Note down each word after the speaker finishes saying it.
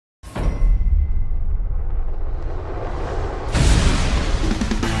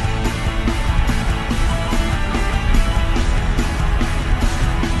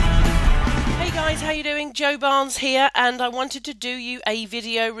Jo Barnes here, and I wanted to do you a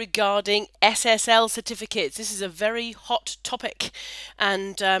video regarding SSL certificates. This is a very hot topic,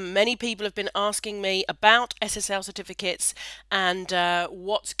 and many people have been asking me about SSL certificates and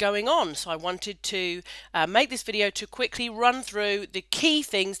what's going on. So I wanted to make this video to quickly run through the key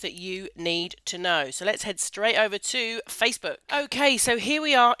things that you need to know. So let's head straight over to Facebook. Okay, so here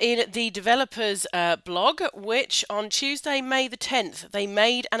we are in the developers blog, which on Tuesday, May the 10th, they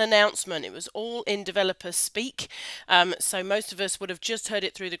made an announcement. It was all in developer speak, so most of us would have just heard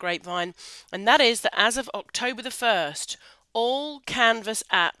it through the grapevine, and that is that as of October the 1st, all Canvas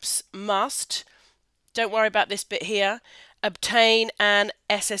apps must, don't worry about this bit here, obtain an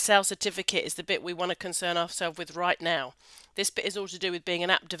SSL certificate is the bit we want to concern ourselves with right now. This bit is all to do with being an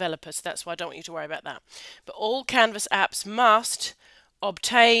app developer, so that's why I don't want you to worry about that. But all Canvas apps must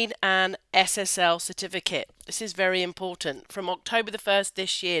obtain an SSL certificate. This is very important from October the 1st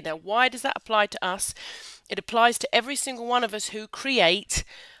this year. Now, why does that apply to us? It applies to every single one of us who create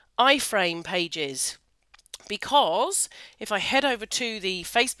iframe pages. Because if I head over to the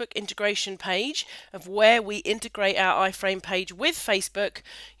Facebook integration page of where we integrate our iframe page with Facebook,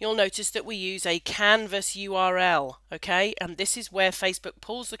 you'll notice that we use a Canvas URL, okay? And this is where Facebook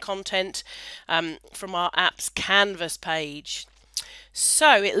pulls the content from our app's Canvas page.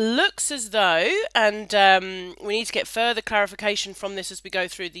 So it looks as though, and we need to get further clarification from this as we go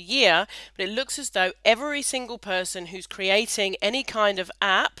through the year, but it looks as though every single person who's creating any kind of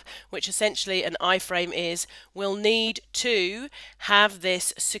app, which essentially an iframe is, will need to have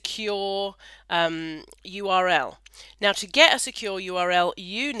this secure URL. Now, to get a secure URL,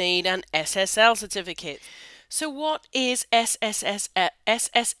 you need an SSL certificate. So what is SSL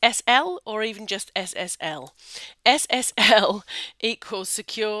or even just SSL? SSL equals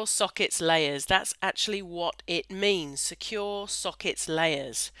Secure Sockets Layers. That's actually what it means, Secure Sockets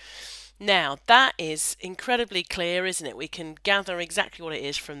Layers. Now, that is incredibly clear, isn't it? We can gather exactly what it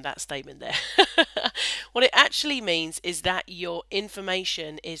is from that statement there. What it actually means is that your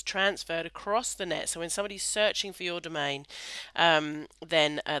information is transferred across the net. So when somebody's searching for your domain,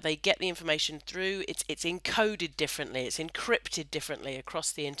 then they get the information through. It's encoded differently. It's encrypted differently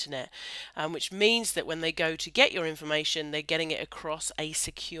across the internet, which means that when they go to get your information, they're getting it across a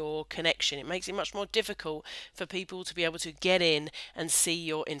secure connection. It makes it much more difficult for people to be able to get in and see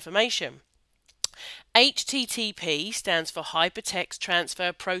your information. HTTP stands for Hypertext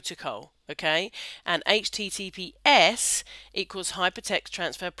Transfer Protocol, okay? And HTTPS equals Hypertext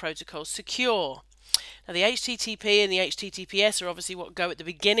Transfer Protocol Secure. Now, the HTTP and the HTTPS are obviously what go at the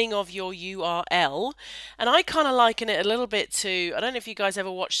beginning of your URL, and I kind of liken it a little bit to, I don't know if you guys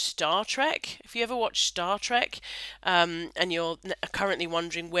ever watched Star Trek. If you ever watched Star Trek and you're currently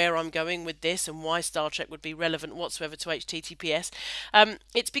wondering where I'm going with this and why Star Trek would be relevant whatsoever to HTTPS,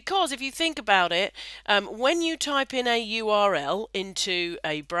 it's because if you think about it, when you type in a URL into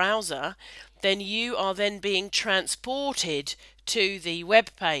a browser, then you are then being transported to the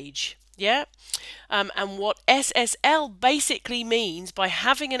web page. Yeah, and what SSL basically means by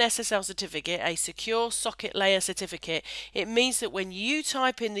having an SSL certificate, a secure socket layer certificate, it means that when you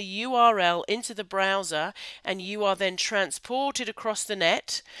type in the URL into the browser and you are then transported across the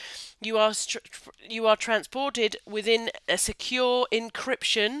net, you are transported within a secure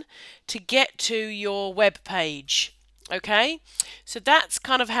encryption to get to your web page. Okay, so that's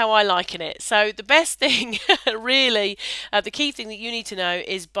kind of how I liken it. So the best thing, really, the key thing that you need to know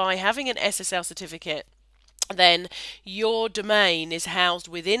is by having an SSL certificate, then your domain is housed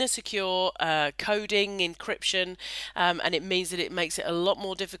within a secure coding encryption, and it means that it makes it a lot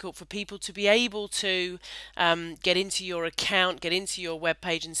more difficult for people to be able to get into your account, get into your web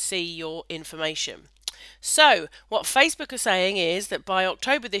page and see your information. So what Facebook are saying is that by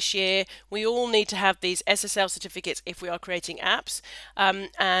October this year, we all need to have these SSL certificates if we are creating apps.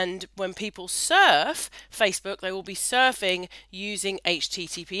 And when people surf Facebook, they will be surfing using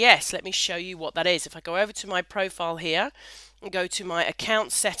HTTPS. Let me show you what that is. If I go over to my profile here and go to my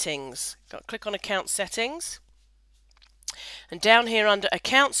account settings, click on account settings. And down here under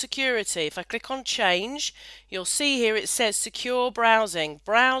account security, if I click on change, you'll see here it says secure browsing.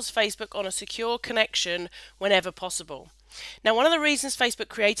 Browse Facebook on a secure connection whenever possible. Now, one of the reasons Facebook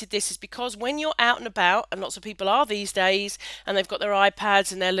created this is because when you're out and about, and lots of people are these days, and they've got their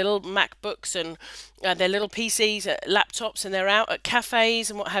iPads and their little MacBooks and their little PCs, laptops, and they're out at cafes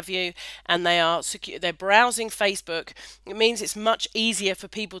and what have you, and they're browsing Facebook, it means it's much easier for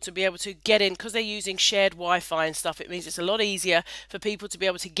people to be able to get in, because they're using shared Wi-Fi and stuff. It means it's a lot easier for people to be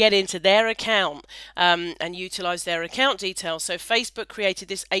able to get into their account and utilize their account details. So Facebook created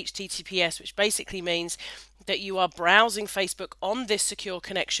this HTTPS, which basically means that you are browsing Facebook on this secure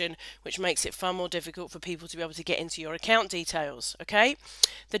connection, which makes it far more difficult for people to be able to get into your account details. Okay,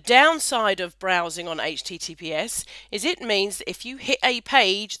 the downside of browsing on HTTPS is it means that if you hit a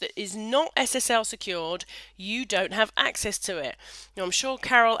page that is not SSL secured, you don't have access to it. Now, I'm sure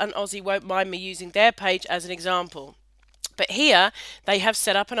Carol and Ozzy won't mind me using their page as an example. But here they have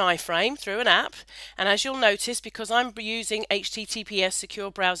set up an iframe through an app, and as you'll notice, because I'm using HTTPS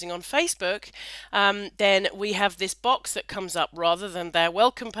secure browsing on Facebook, then we have this box that comes up rather than their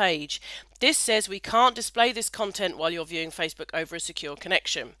welcome page. This says we can't display this content while you're viewing Facebook over a secure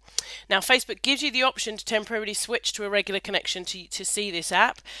connection. Now, Facebook gives you the option to temporarily switch to a regular connection to see this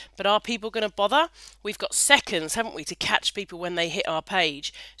app, but are people going to bother? We've got seconds, haven't we, to catch people when they hit our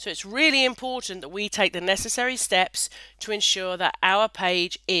page. So it's really important that we take the necessary steps to ensure that our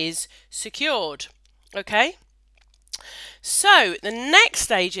page is secured. Okay? So the next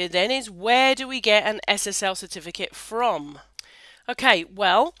stage then is, where do we get an SSL certificate from? Okay,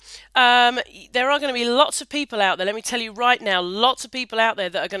 well, there are going to be lots of people out there. Let me tell you right now, lots of people out there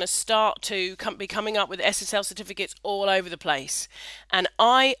that are going to start to be coming up with SSL certificates all over the place. And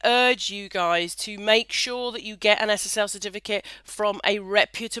I urge you guys to make sure that you get an SSL certificate from a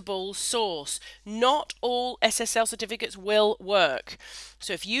reputable source. Not all SSL certificates will work.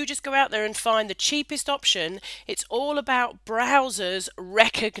 So if you just go out there and find the cheapest option, it's all about browsers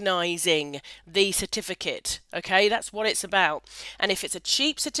recognizing the certificate. Okay, that's what it's about. And if it's a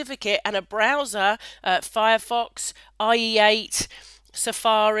cheap certificate and a browser, Firefox, IE8,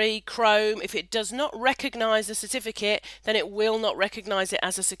 Safari, Chrome, if it does not recognize the certificate, then it will not recognize it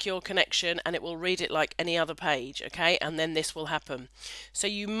as a secure connection, and it will read it like any other page, okay? And then this will happen. So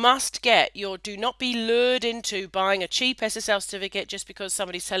you must do not be lured into buying a cheap SSL certificate just because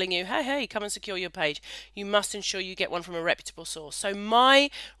somebody's telling you, hey, come and secure your page. You must ensure you get one from a reputable source. So my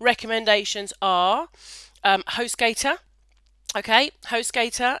recommendations are Hostgator. Okay,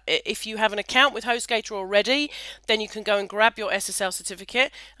 Hostgator, if you have an account with Hostgator already, then you can go and grab your SSL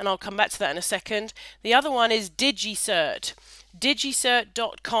certificate, and I'll come back to that in a second. The other one is Digicert,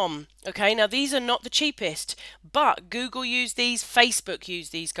 digicert.com. Okay, now these are not the cheapest, but Google use these, Facebook use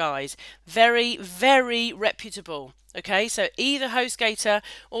these guys. Very, very reputable. Okay, so either Hostgator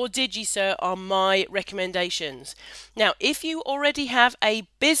or Digicert are my recommendations. Now, if you already have a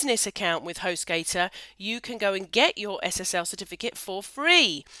business account with Hostgator, you can go and get your SSL certificate for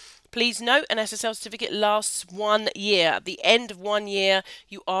free. Please note, an SSL certificate lasts 1 year. At the end of 1 year,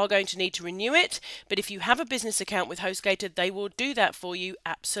 you are going to need to renew it. But if you have a business account with Hostgator, they will do that for you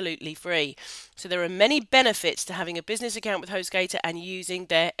absolutely free. So there are many benefits to having a business account with Hostgator and using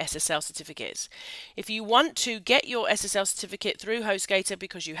their SSL certificates. If you want to get your SSL certificate through Hostgator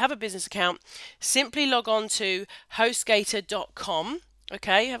because you have a business account, simply log on to hostgator.com.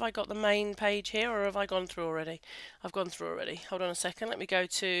 Okay, have I got the main page here, or have I gone through already? I've gone through already. Hold on a second. Let me go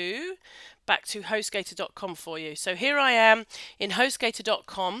back to hostgator.com for you. So here I am in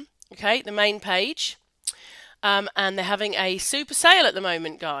hostgator.com, okay, the main page. And they're having a super sale at the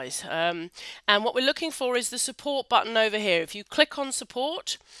moment, guys. And what we're looking for is the support button over here. If you click on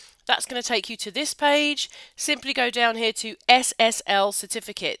support, that's going to take you to this page. Simply go down here to SSL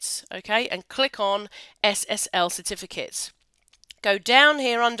certificates, okay, and click on SSL certificates. Go down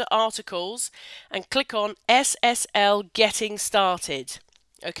here under articles and click on SSL getting started.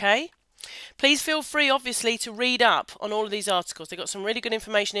 Okay? Please feel free, obviously, to read up on all of these articles. They've got some really good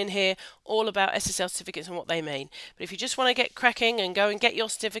information in here all about SSL certificates and what they mean. But if you just want to get cracking and go and get your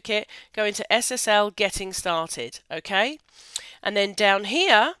certificate, go into SSL getting started. Okay? And then down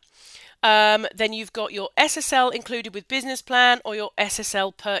here, then you've got your SSL included with business plan or your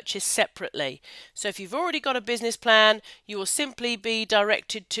SSL purchase separately. So if you've already got a business plan, you will simply be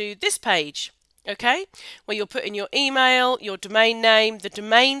directed to this page, okay, where you'll put in your email, your domain name, the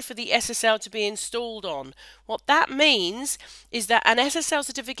domain for the SSL to be installed on. What that means is that an SSL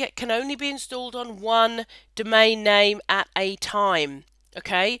certificate can only be installed on one domain name at a time.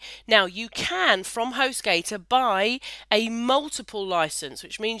 Okay, now you can from Hostgator buy a multiple license,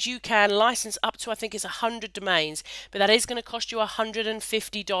 which means you can license up to, I think it's 100 domains, but that is going to cost you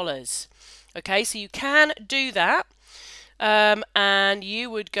 $150. Okay, so you can do that, and you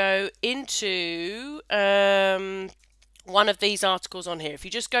would go into one of these articles on here. If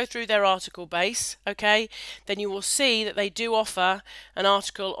you just go through their article base, okay, then you will see that they do offer an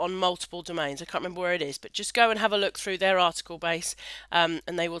article on multiple domains. I can't remember where it is, but just go and have a look through their article base, and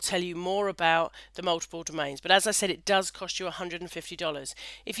they will tell you more about the multiple domains. But as I said, it does cost you $150.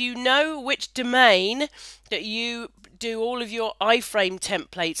 If you know which domain that you do all of your iframe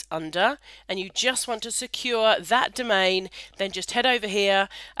templates under, and you just want to secure that domain, then just head over here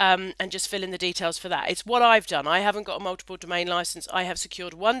and just fill in the details for that. It's what I've done. I haven't got a multiple domain license. I have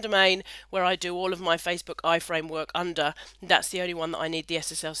secured one domain where I do all of my Facebook iframe work under. That's the only one that I need the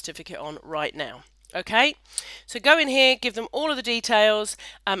SSL certificate on right now. Okay, so go in here, give them all of the details,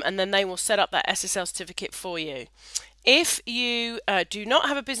 and then they will set up that SSL certificate for you. If you do not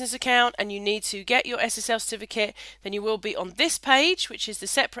have a business account and you need to get your SSL certificate, then you will be on this page, which is the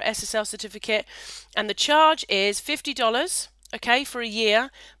separate SSL certificate, and the charge is $50, okay, for a year,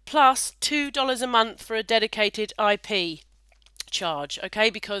 plus $2 a month for a dedicated IP charge,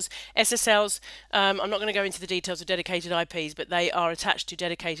 okay, because SSLs, I'm not going to go into the details of dedicated IPs, but they are attached to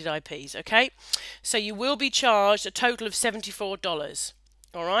dedicated IPs, okay, so you will be charged a total of $74.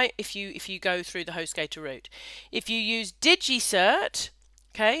 All right, if you go through the Hostgator route. If you use DigiCert,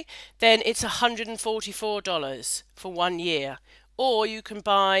 okay, then it's $144 for 1 year. Or you can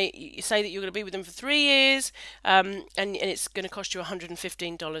buy, you say that you're going to be with them for 3 years, and it's going to cost you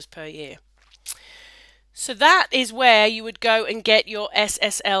 $115 per year. So that is where you would go and get your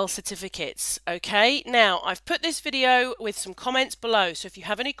SSL certificates. Okay, now I've put this video with some comments below, so if you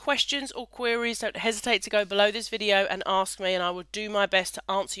have any questions or queries, don't hesitate to go below this video and ask me, and I will do my best to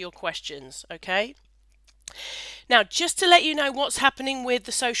answer your questions. Okay, now just to let you know what's happening with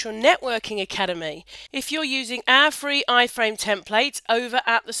the Social Networking Academy, if you're using our free iframe templates over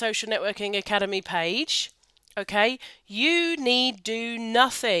at the Social Networking Academy page, okay, you need do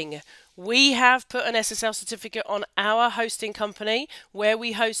nothing. We have put an SSL certificate on our hosting company where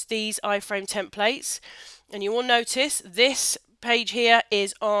we host these iframe templates, and you will notice this page here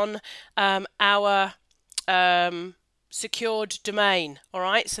is on our secured domain. All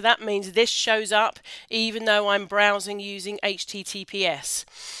right, so that means this shows up even though I'm browsing using HTTPS.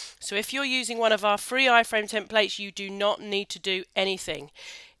 So if you're using one of our free iframe templates, you do not need to do anything.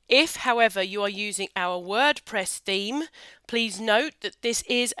 If, however, you are using our WordPress theme, please note that this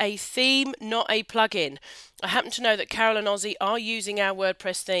is a theme, not a plugin. I happen to know that Carol and Ozzy are using our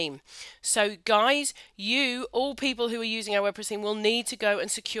WordPress theme. So guys, all people who are using our WordPress theme will need to go and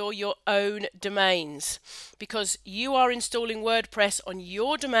secure your own domains, because you are installing WordPress on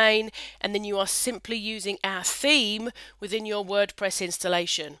your domain and then you are simply using our theme within your WordPress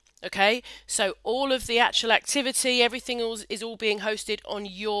installation. Okay, so all of the actual activity, everything is all being hosted on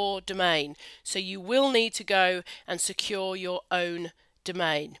your domain. So you will need to go and secure your own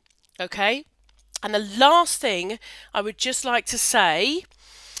domain. Okay, and the last thing I would just like to say,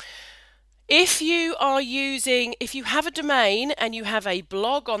 if you have a domain and you have a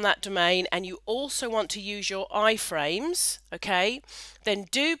blog on that domain and you also want to use your iframes, okay, then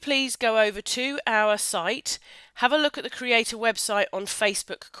do please go over to our site, have a look at the Creator website on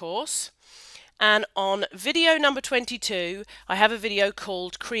Facebook course, and on video number 22 I have a video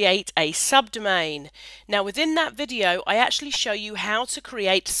called Create a Subdomain. Now within that video I actually show you how to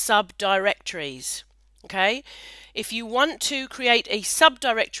create subdirectories. Okay, if you want to create a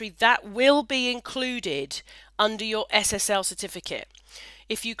subdirectory, that will be included under your SSL certificate.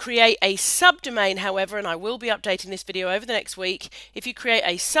 If you create a subdomain, however, and I will be updating this video over the next week, if you create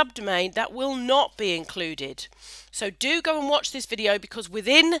a subdomain, that will not be included. So do go and watch this video, because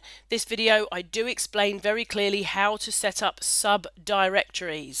within this video I do explain very clearly how to set up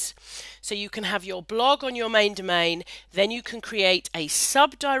subdirectories. So you can have your blog on your main domain, then you can create a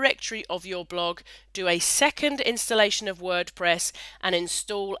subdirectory of your blog, do a second installation of WordPress, and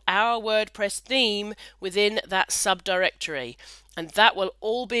install our WordPress theme within that subdirectory. And that will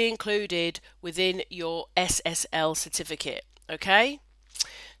all be included within your SSL certificate. Okay?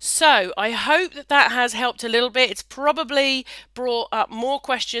 So I hope that that has helped a little bit. It's probably brought up more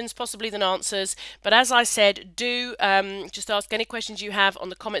questions possibly than answers, but as I said, do just ask any questions you have on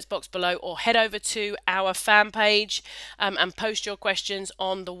the comments box below, or head over to our fan page and post your questions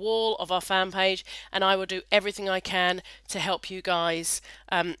on the wall of our fan page, and I will do everything I can to help you guys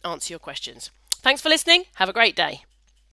answer your questions. Thanks for listening. Have a great day.